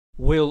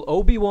Will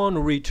Obi-Wan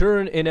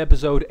return in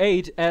Episode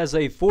 8 as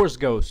a Force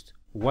ghost?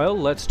 Well,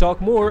 let's talk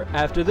more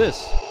after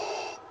this.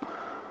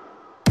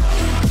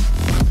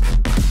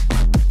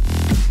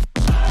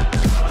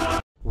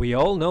 We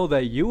all know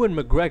that Ewan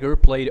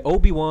McGregor played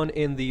Obi-Wan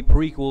in the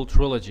prequel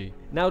trilogy.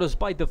 Now,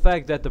 despite the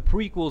fact that the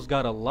prequels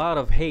got a lot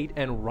of hate,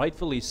 and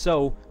rightfully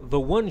so, the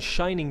one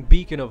shining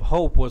beacon of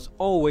hope was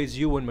always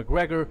Ewan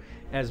McGregor,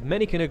 as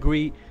many can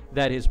agree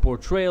that his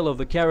portrayal of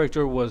the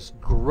character was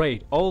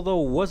great, although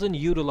wasn't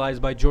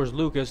utilized by George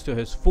Lucas to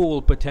his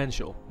full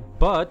potential.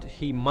 But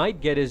he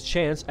might get his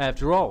chance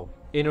after all.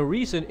 In a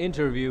recent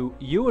interview,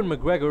 Ewan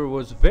McGregor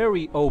was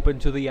very open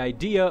to the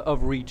idea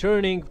of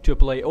returning to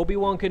play Obi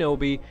Wan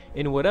Kenobi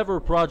in whatever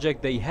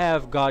project they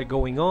have got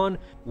going on,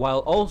 while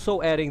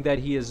also adding that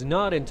he is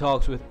not in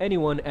talks with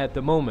anyone at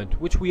the moment,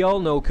 which we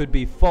all know could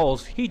be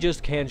false, he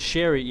just can't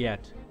share it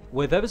yet.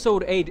 With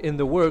Episode 8 in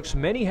the works,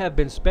 many have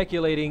been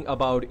speculating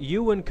about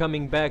Ewan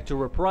coming back to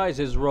reprise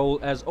his role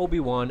as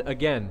Obi-Wan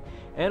again,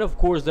 and of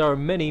course there are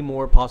many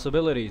more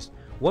possibilities.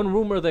 One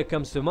rumor that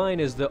comes to mind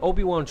is the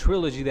Obi Wan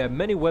Trilogy that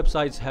many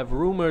websites have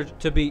rumored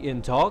to be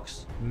in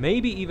talks,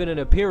 maybe even an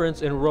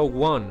appearance in Rogue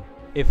One.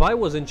 If I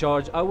was in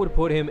charge, I would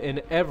put him in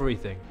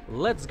everything.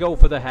 Let's go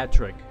for the hat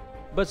trick.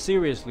 But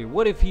seriously,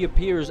 what if he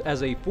appears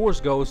as a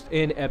Force ghost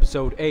in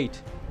Episode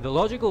 8? The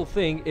logical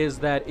thing is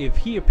that if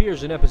he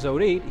appears in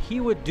Episode 8,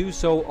 he would do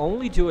so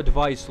only to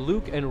advise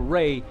Luke and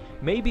Rey,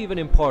 maybe even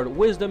impart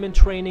wisdom and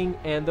training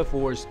and the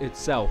Force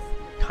itself.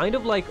 Kind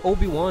of like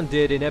Obi-Wan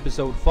did in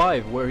Episode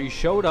 5, where he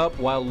showed up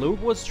while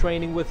Luke was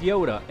training with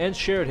Yoda and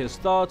shared his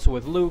thoughts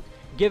with Luke,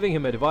 giving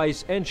him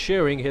advice and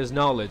sharing his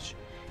knowledge.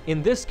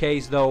 In this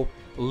case though,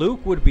 Luke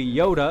would be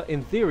Yoda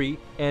in theory,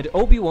 and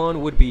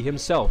Obi-Wan would be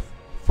himself,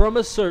 from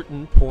a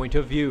certain point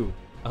of view.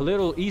 A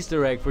little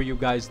Easter egg for you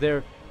guys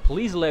there.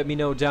 Please let me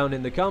know down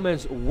in the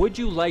comments, would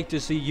you like to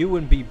see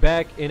Ewan be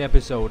back in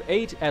Episode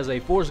 8 as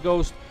a Force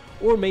ghost,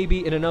 or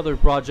maybe in another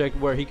project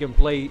where he can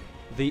play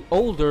the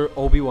older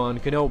Obi Wan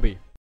Kenobi?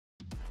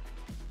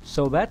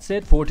 So that's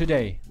it for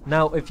today.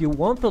 Now, if you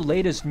want the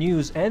latest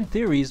news and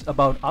theories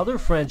about other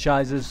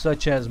franchises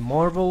such as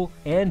Marvel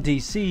and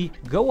DC,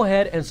 go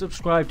ahead and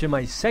subscribe to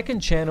my second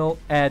channel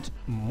at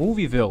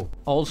Movieville.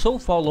 Also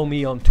follow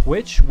me on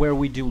Twitch, where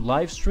we do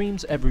live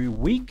streams every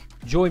week.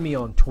 Join me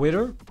on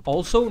Twitter.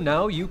 Also,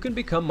 now you can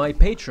become my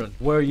patron,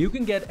 where you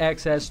can get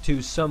access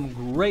to some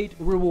great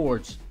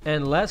rewards.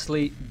 And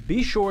lastly,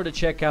 be sure to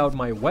check out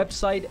my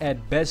website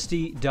at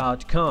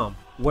BessY.com,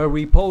 where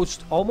we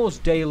post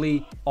almost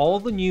daily all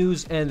the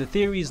news and the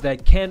theories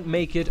that can't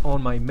make it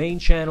on my main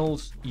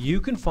channels.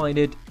 You can find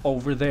it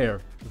over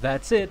there.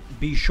 That's it.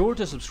 Be sure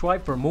to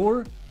subscribe for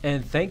more,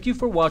 and thank you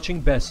for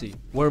watching BessY,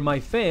 where my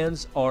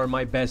fans are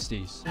my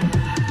besties.